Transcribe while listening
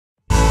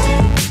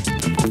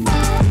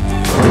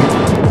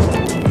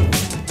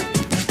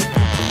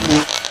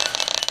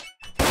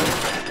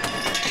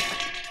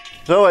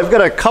So I've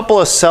got a couple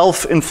of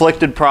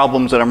self-inflicted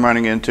problems that I'm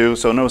running into,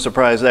 so no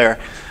surprise there.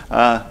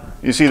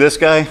 You see this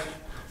guy?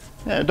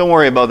 Yeah, don't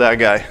worry about that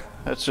guy.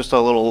 That's just a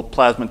little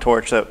plasma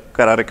torch that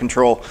got out of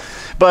control.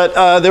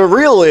 But the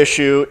real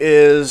issue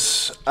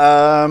is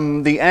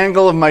the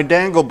angle of my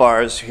dangle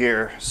bars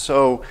here.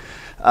 So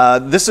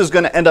this is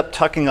going to end up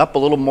tucking up a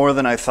little more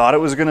than I thought it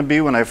was going to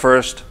be when I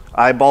first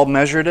eyeball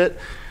measured it.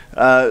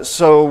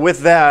 So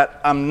with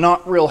that, I'm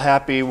not real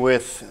happy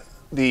with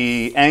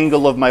the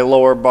angle of my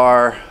lower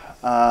bar.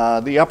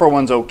 The upper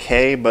one's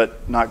okay,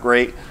 but not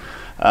great.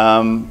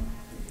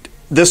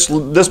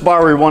 This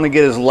bar we want to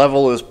get as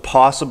level as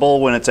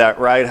possible when it's at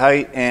ride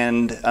height,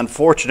 and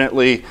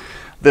unfortunately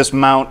this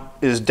mount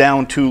is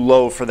down too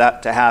low for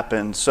that to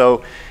happen.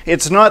 So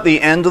it's not the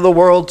end of the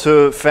world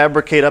to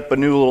fabricate up a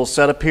new little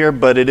setup here,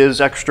 but it is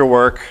extra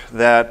work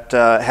that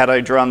had I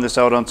drawn this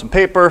out on some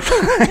paper,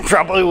 I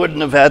probably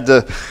wouldn't have had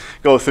to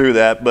go through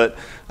that. But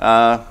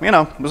you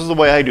know, this is the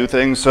way I do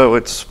things, so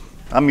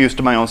I'm used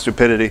to my own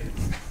stupidity.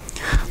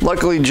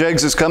 Luckily,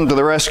 Jegs has come to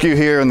the rescue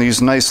here in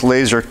these nice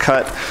laser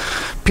cut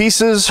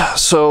pieces.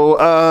 So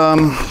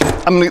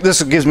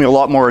this gives me a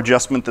lot more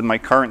adjustment than my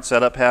current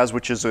setup has,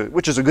 which is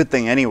a good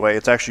thing anyway.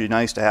 It's actually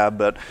nice to have,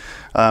 but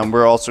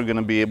we're also going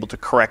to be able to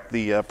correct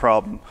the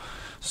problem.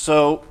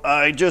 So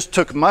I just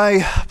took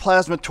my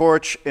plasma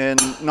torch and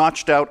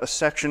notched out a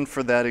section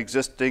for that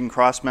existing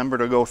cross member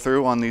to go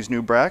through on these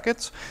new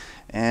brackets,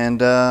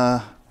 and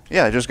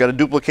yeah, I just got to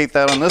duplicate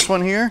that on this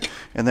one here,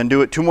 and then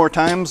do it 2 more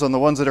times on the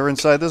ones that are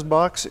inside this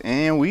box,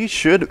 and we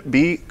should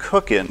be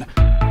cooking.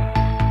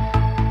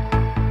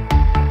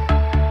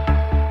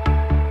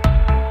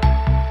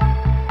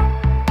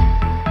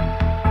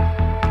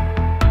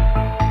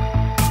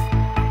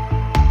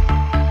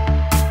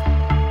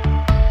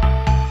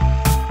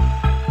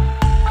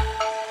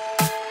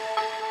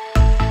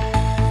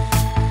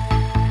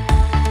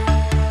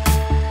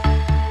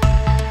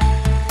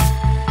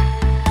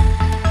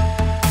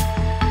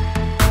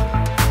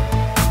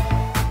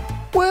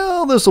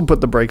 This will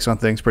put the brakes on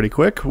things pretty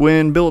quick.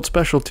 When Billet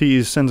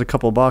Specialties sends a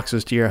couple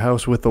boxes to your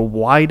house with the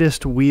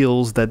widest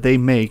wheels that they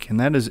make, and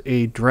that is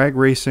a drag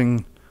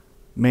racing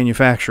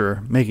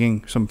manufacturer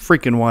making some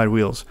freaking wide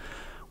wheels,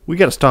 we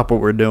got to stop what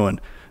we're doing.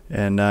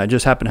 And I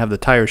just happen to have the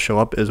tires show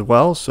up as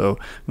well, so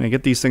I'm going to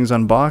get these things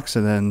unboxed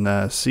and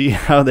then see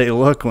how they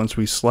look once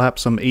we slap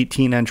some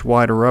 18-inch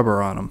wide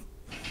rubber on them.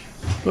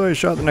 So I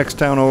shot the next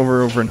town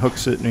over in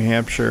Hooksett, New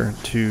Hampshire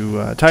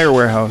to Tire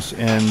Warehouse,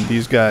 and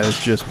these guys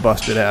just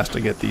busted ass to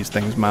get these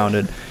things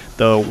mounted.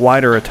 The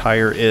wider a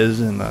tire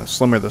is and the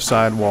slimmer the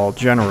sidewall,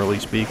 generally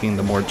speaking,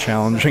 the more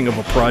challenging of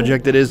a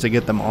project it is to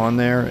get them on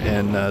there,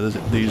 and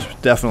these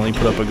definitely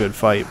put up a good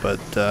fight,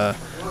 but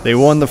they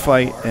won the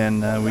fight,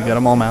 and we got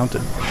them all mounted.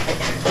 I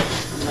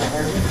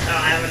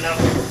don't have enough.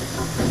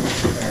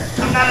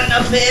 I'm not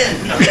enough in.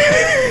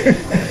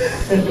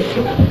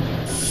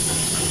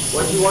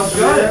 What do you want to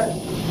do?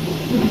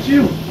 Look at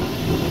you.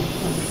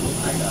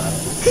 I got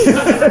it.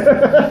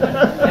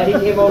 And he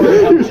came over and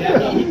helped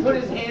Jeff. He put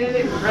his hand in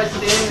it,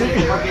 pressed it in,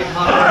 and it fucking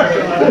hard.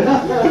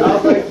 I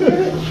was like,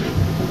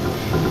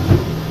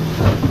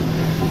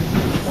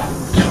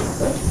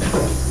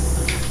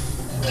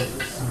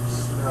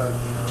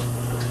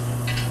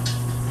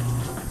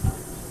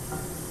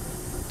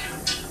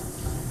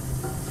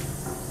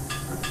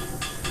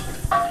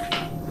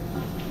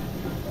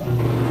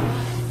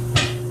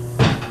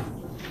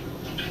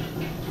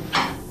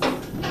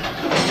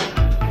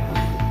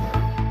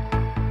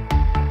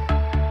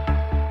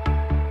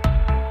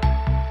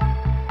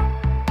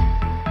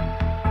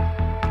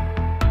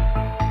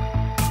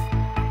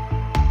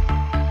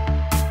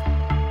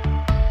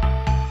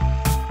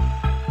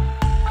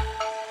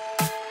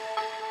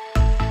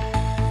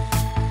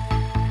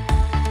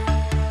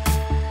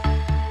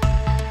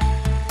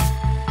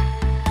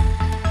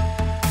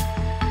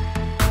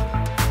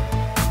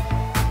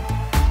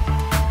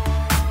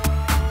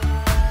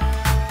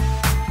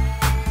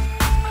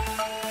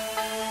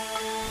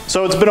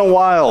 So it's been a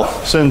while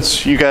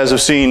since you guys have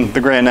seen the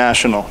Grand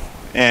National,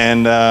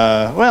 and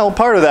well,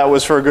 part of that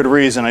was for a good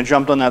reason. I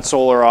jumped on that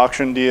solar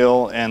auction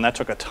deal, and that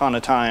took a ton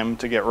of time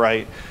to get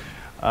right.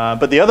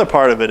 But the other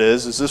part of it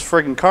is this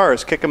friggin' car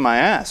is kicking my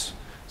ass.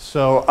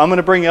 So I'm going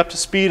to bring you up to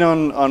speed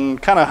on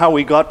kind of how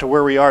we got to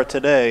where we are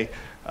today,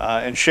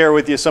 and share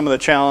with you some of the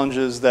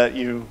challenges that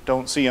you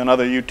don't see on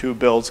other YouTube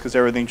builds, because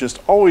everything just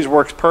always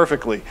works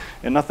perfectly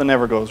and nothing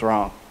ever goes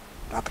wrong.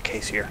 Not the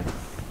case here.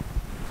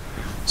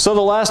 So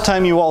the last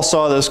time you all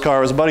saw this car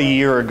was about a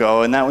year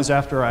ago, and that was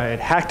after I had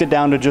hacked it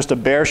down to just a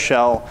bare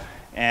shell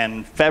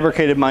and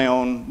fabricated my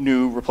own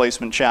new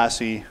replacement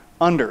chassis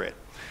under it.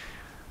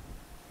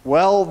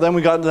 Well, then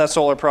we got into that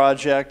solar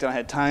project, and I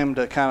had time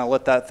to kind of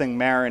let that thing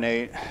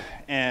marinate,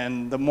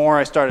 and the more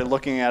I started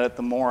looking at it,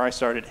 the more I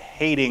started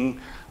hating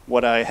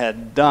what I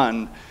had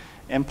done.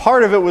 And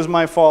part of it was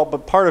my fault,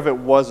 but part of it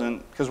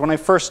wasn't, because when I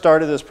first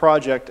started this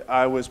project,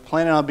 I was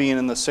planning on being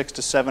in the 600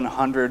 to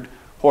 700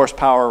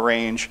 horsepower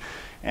range,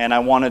 and I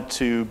wanted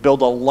to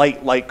build a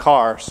light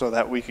car so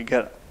that we could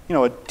get, you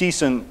know, a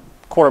decent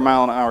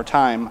quarter-mile-an-hour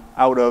time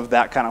out of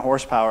that kind of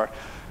horsepower.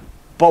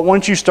 But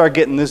once you start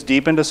getting this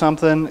deep into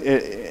something,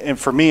 and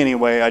for me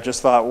anyway, I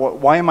just thought,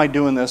 why am I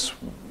doing this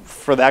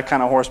for that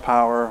kind of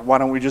horsepower? Why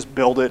don't we just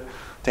build it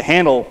to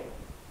handle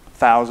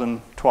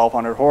 1,000,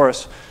 1,200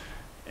 horse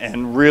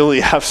and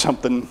really have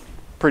something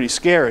pretty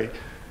scary?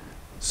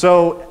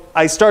 So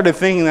I started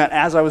thinking that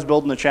as I was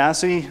building the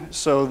chassis.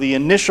 So the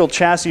initial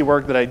chassis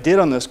work that I did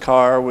on this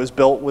car was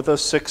built with a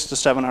 600 to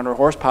 700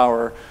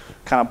 horsepower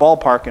kind of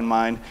ballpark in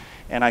mind.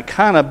 And I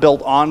kind of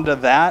built onto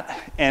that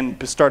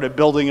and started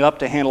building it up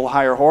to handle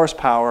higher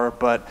horsepower.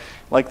 But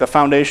like the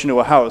foundation to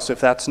a house, if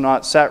that's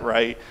not set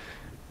right,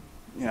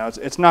 you know,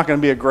 it's not going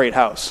to be a great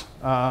house.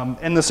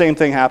 And the same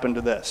thing happened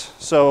to this.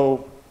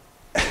 So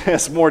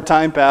as more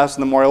time passed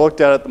and the more I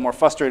looked at it, the more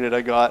frustrated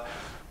I got.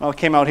 Well, I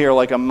came out here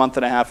like a month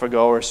and a half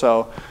ago or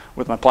so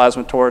with my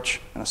plasma torch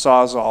and a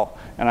Sawzall,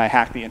 and I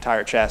hacked the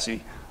entire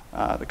chassis.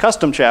 The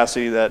custom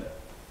chassis that,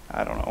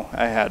 I don't know,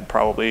 I had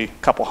probably a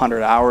couple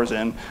hundred hours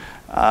in,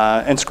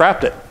 and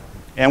scrapped it.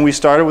 And we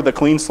started with a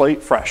clean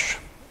slate, fresh.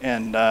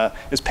 And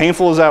as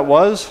painful as that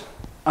was,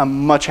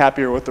 I'm much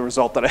happier with the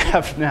result that I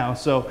have now.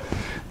 So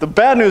the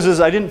bad news is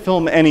I didn't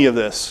film any of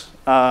this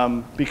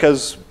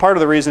because part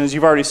of the reason is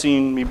you've already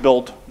seen me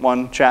build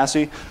one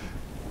chassis.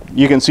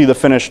 You can see the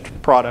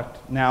finished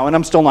product now, and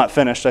I'm still not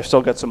finished. I've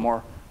still got some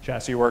more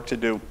chassis work to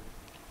do.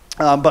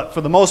 But for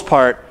the most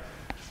part,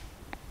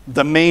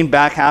 the main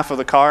back half of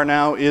the car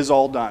now is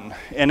all done.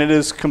 And it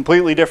is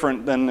completely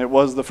different than it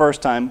was the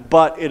first time,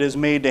 but it is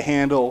made to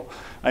handle,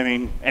 I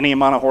mean, any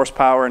amount of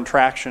horsepower and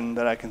traction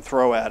that I can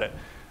throw at it.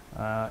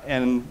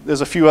 And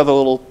there's a few other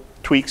little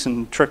tweaks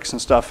and tricks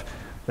and stuff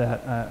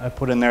that I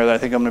put in there that I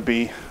think I'm going to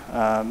be,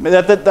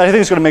 that I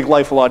think is going to make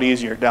life a lot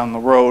easier down the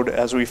road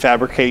as we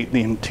fabricate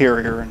the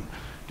interior and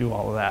do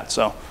all of that.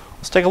 So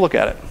let's take a look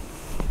at it.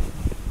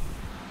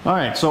 All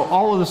right, so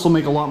all of this will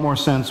make a lot more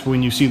sense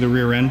when you see the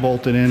rear end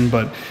bolted in,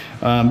 but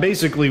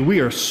basically we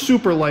are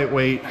super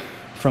lightweight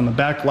from the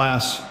back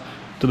glass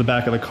to the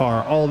back of the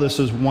car. All of this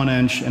is 1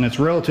 inch and it's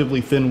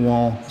relatively thin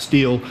wall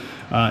steel.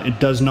 It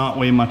does not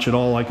weigh much at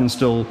all. I can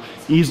still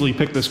easily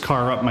pick this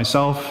car up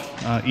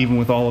myself, even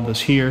with all of this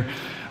here.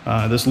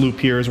 This loop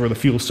here is where the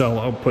fuel cell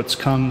outputs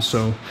come,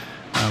 so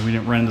we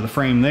didn't run into the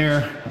frame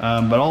there.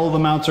 But all of the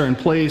mounts are in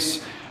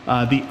place.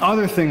 The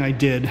other thing I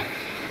did,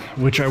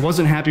 which I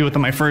wasn't happy with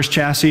in my first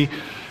chassis,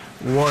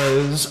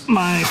 was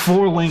my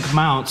 4-link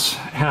mounts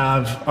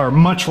are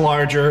much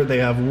larger. They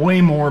have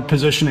way more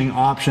positioning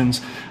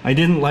options. I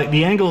didn't like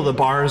the angle of the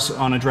bars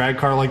on a drag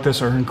car like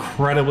this are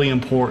incredibly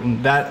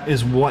important. That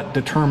is what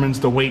determines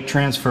the weight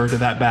transfer to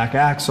that back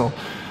axle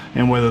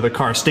and whether the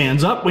car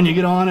stands up when you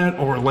get on it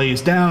or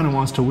lays down and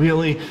wants to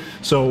wheelie.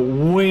 So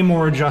way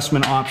more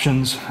adjustment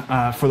options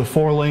for the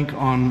 4-link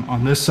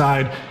on this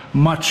side.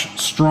 Much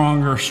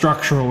stronger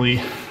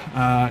structurally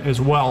as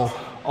well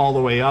all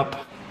the way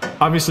up.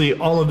 Obviously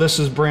all of this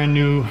is brand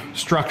new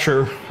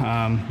structure.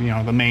 You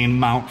know, the main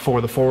mount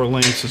for the 4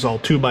 links is all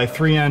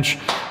 2x3 inch,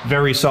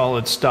 very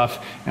solid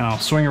stuff. And I'll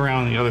swing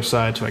around the other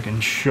side so I can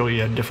show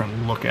you a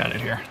different look at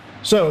it here.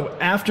 So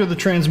after the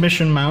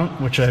transmission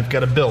mount, which I've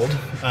got to build,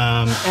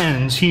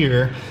 ends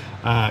here,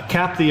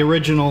 capped the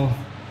original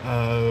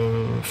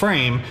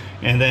frame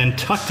and then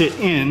tucked it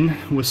in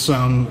with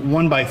some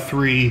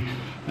 1x3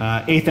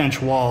 1/8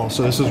 inch wall.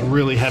 So this is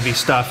really heavy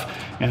stuff,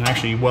 and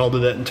actually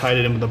welded it and tied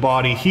it in with the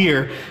body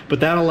here. But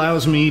that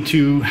allows me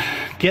to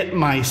get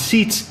my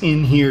seats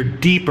in here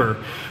deeper,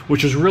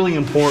 which is really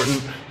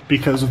important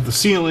because of the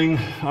ceiling.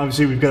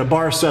 Obviously we've got a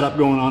bar setup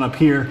going on up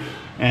here,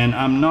 and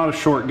I'm not a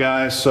short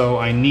guy, so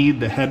I need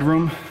the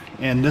headroom.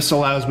 And this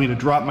allows me to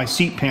drop my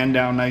seat pan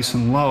down nice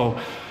and low.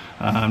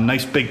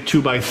 Nice big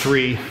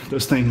 2x3,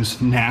 this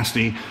thing's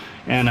nasty.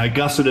 And I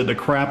gusseted the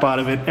crap out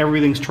of it.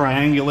 Everything's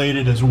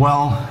triangulated as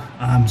well.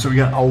 So we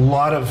got a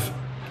lot of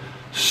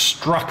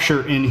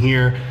structure in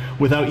here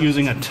without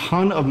using a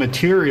ton of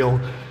material.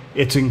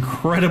 It's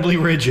incredibly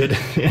rigid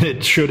and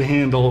it should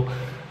handle,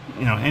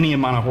 you know, any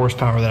amount of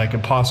horsepower that I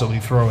could possibly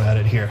throw at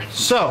it here.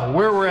 So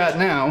where we're at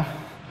now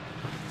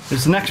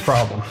is the next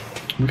problem.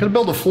 We've got to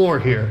build a floor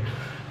here.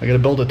 I got to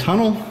build a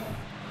tunnel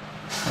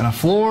and a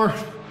floor,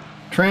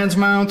 trans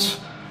mounts,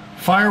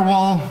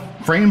 firewall,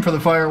 frame for the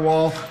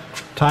firewall,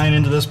 tying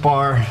into this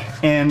bar.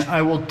 And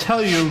I will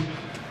tell you,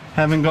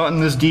 having gotten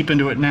this deep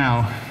into it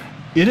now,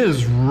 it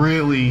is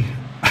really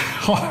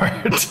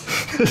hard.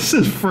 This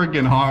is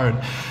freaking hard.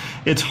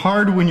 It's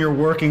hard when you're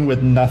working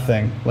with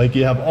nothing. Like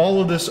you have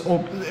all of this,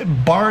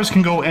 bars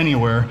can go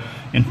anywhere,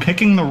 and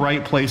picking the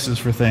right places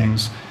for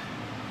things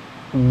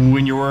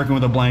when you're working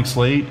with a blank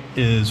slate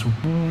is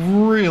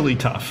really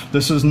tough.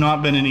 This has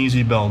not been an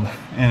easy build,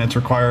 and it's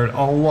required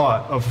a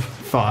lot of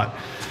thought,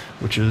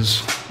 which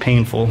is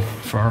painful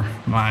for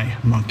my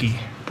monkey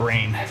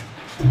brain.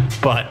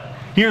 But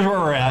here's where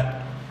we're at.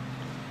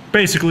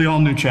 Basically all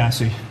new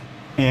chassis,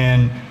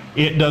 and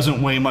it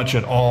doesn't weigh much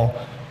at all,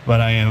 but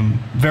I am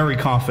very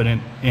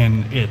confident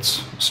in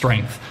its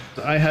strength.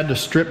 I had to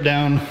strip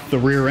down the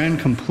rear end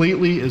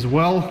completely as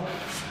well,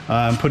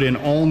 put in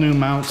all new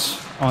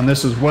mounts on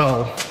this as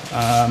well,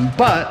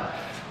 but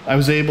I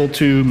was able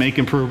to make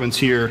improvements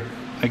here.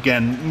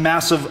 Again,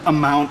 massive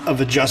amount of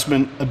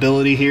adjustment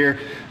ability here.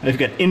 I've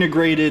got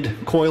integrated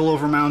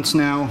coilover mounts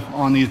now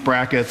on these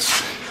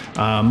brackets,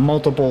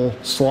 multiple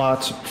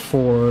slots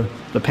for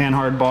the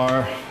panhard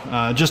bar,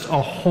 just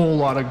a whole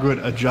lot of good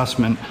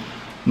adjustment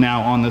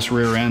now on this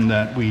rear end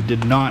that we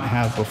did not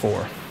have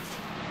before.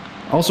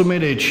 Also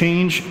made a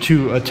change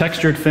to a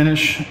textured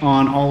finish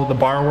on all of the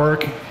bar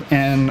work,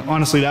 and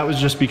honestly that was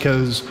just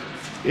because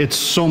it's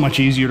so much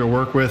easier to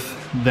work with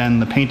than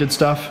the painted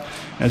stuff.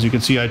 As you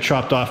can see, I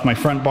chopped off my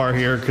front bar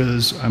here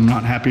because I'm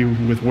not happy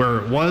with where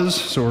it was,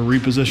 so we're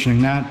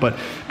repositioning that. But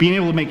being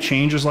able to make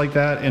changes like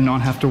that and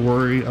not have to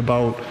worry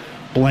about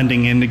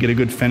blending in to get a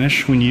good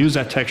finish, when you use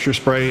that texture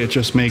spray, it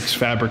just makes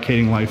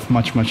fabricating life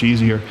much, much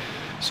easier.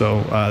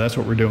 So that's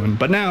what we're doing.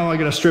 But now I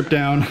gotta strip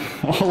down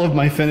all of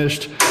my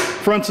finished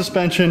front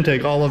suspension,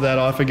 take all of that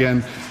off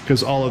again,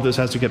 because all of this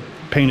has to get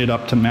painted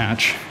up to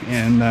match.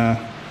 And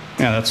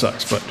yeah, that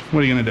sucks, but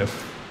what are you gonna do?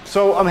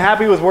 So I'm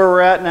happy with where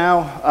we're at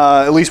now,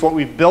 at least what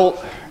we've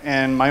built,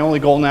 and my only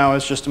goal now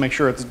is just to make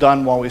sure it's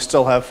done while we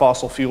still have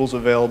fossil fuels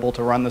available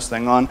to run this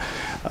thing on.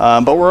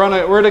 But we're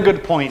at a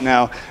good point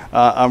now.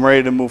 I'm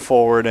ready to move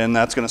forward, and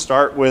that's going to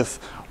start with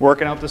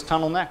working out this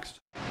tunnel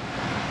next.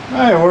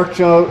 I worked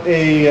out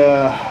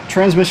a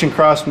transmission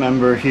cross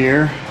member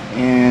here,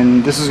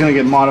 and this is going to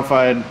get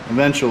modified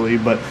eventually,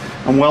 but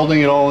I'm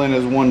welding it all in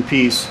as one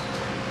piece.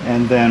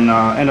 And then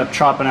end up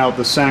chopping out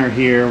the center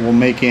here. We'll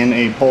make in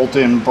a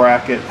bolt-in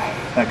bracket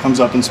that comes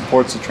up and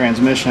supports the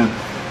transmission.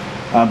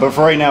 But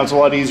for right now, it's a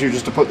lot easier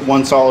just to put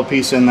one solid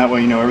piece in. That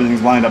way, you know,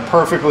 everything's lined up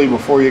perfectly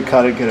before you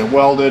cut it, get it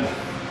welded,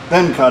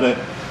 then cut it.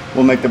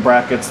 We'll make the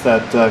brackets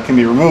that can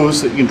be removed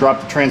so that you can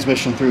drop the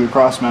transmission through the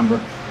cross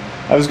member.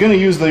 I was going to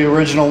use the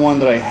original one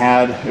that I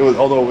had,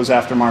 although it was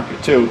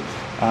aftermarket too.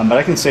 But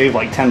I can save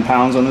like 10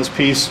 pounds on this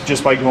piece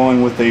just by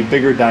going with a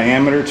bigger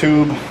diameter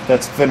tube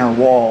that's thinner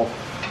wall.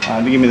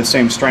 To give me the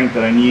same strength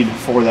that I need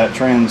for that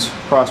Trans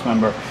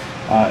Crossmember.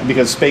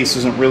 Because space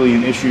isn't really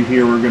an issue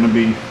here, we're going to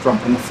be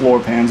dropping the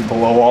floor pans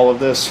below all of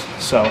this.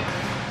 So,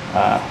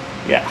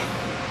 yeah,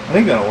 I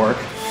think that'll work.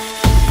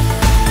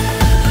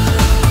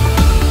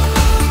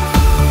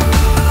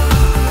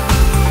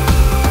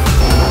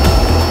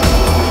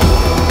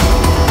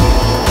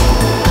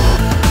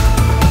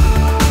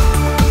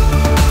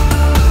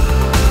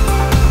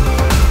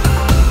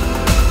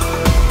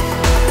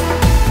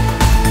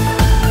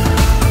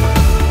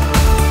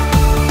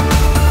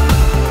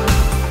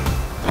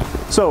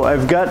 So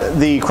I've got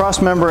the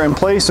cross member in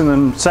place and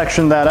then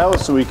sectioned that out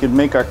so we could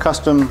make our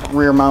custom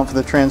rear mount for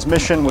the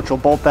transmission, which will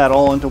bolt that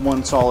all into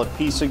one solid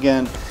piece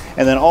again.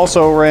 And then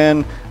also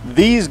ran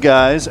these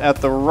guys at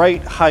the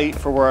right height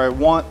for where I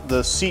want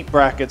the seat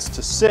brackets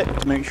to sit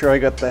to make sure I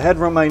got the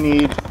headroom I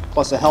need,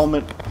 plus a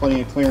helmet,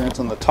 plenty of clearance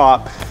on the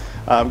top.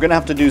 I'm gonna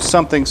have to do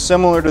something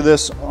similar to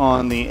this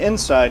on the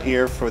inside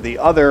here for the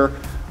other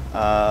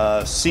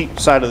seat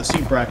side of the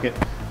seat bracket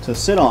to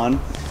sit on.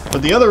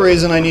 But the other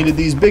reason I needed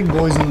these big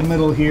boys in the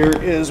middle here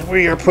is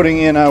we are putting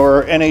in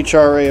our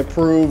NHRA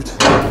approved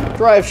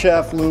drive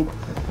shaft loop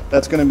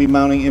that's going to be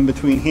mounting in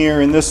between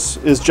here, and this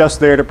is just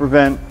there to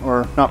prevent,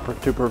 or not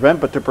to prevent,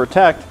 but to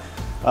protect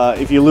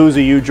if you lose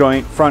a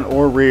U-joint front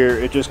or rear.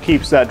 It just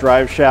keeps that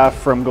drive shaft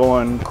from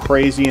going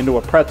crazy into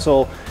a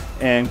pretzel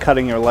and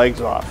cutting your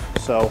legs off.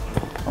 So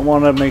I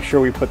want to make sure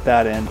we put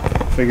that in.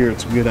 Figure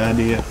it's a good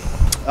idea.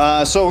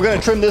 So we're going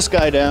to trim this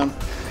guy down,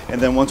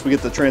 and then once we get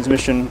the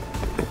transmission,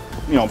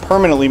 you know,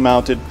 permanently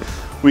mounted,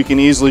 we can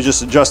easily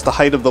just adjust the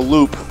height of the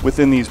loop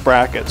within these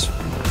brackets.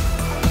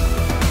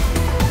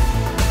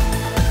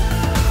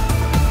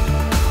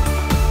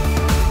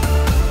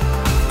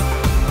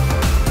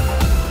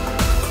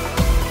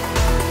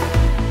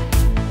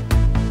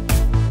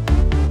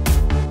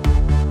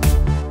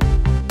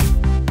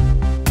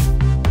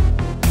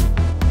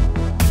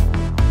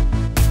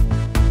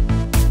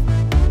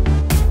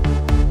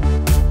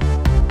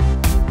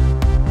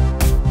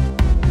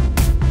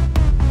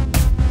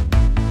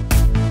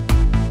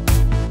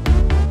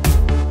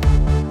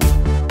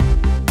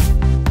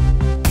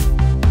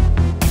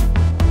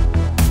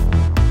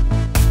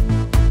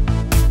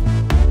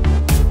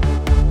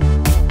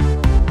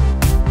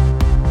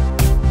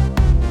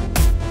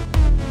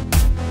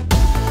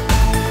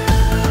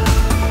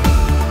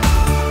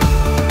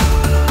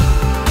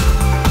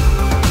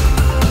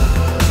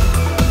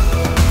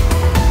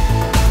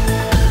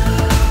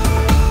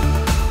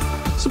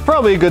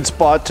 Probably a good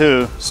spot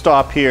to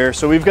stop here.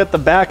 So we've got the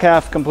back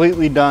half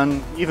completely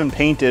done, even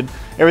painted.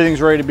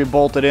 Everything's ready to be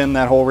bolted in.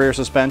 That whole rear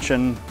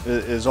suspension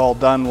is all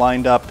done,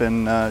 lined up,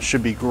 and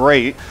should be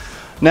great.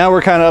 Now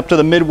we're kind of up to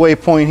the midway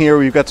point here.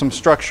 We've got some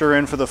structure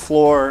in for the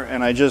floor,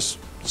 and I just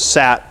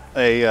sat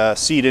a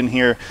seat in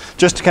here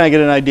just to kind of get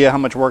an idea how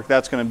much work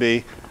that's going to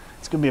be.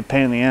 It's going to be a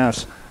pain in the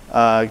ass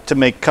to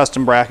make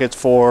custom brackets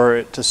for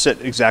it to sit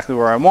exactly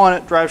where I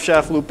want it. Drive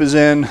shaft loop is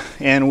in,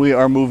 and we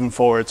are moving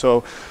forward.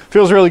 So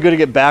feels really good to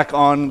get back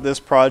on this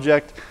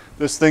project.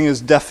 This thing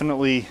is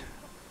definitely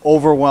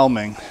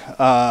overwhelming,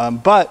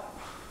 but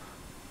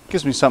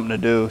gives me something to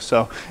do.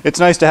 So it's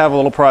nice to have a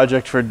little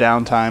project for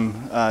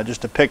downtime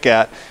just to pick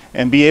at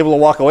and be able to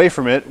walk away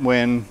from it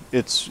when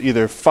it's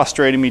either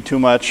frustrating me too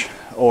much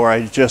or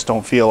I just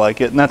don't feel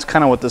like it. And that's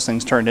kind of what this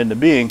thing's turned into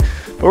being.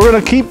 But we're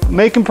gonna keep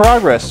making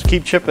progress,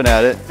 keep chipping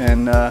at it,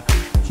 and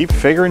keep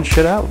figuring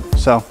shit out.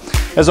 So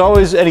as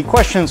always, any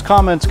questions,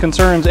 comments,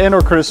 concerns, and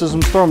or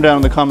criticisms, throw them down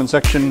in the comment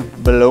section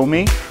below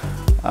me.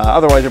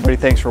 Otherwise, everybody,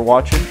 thanks for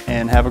watching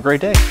and have a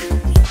great day.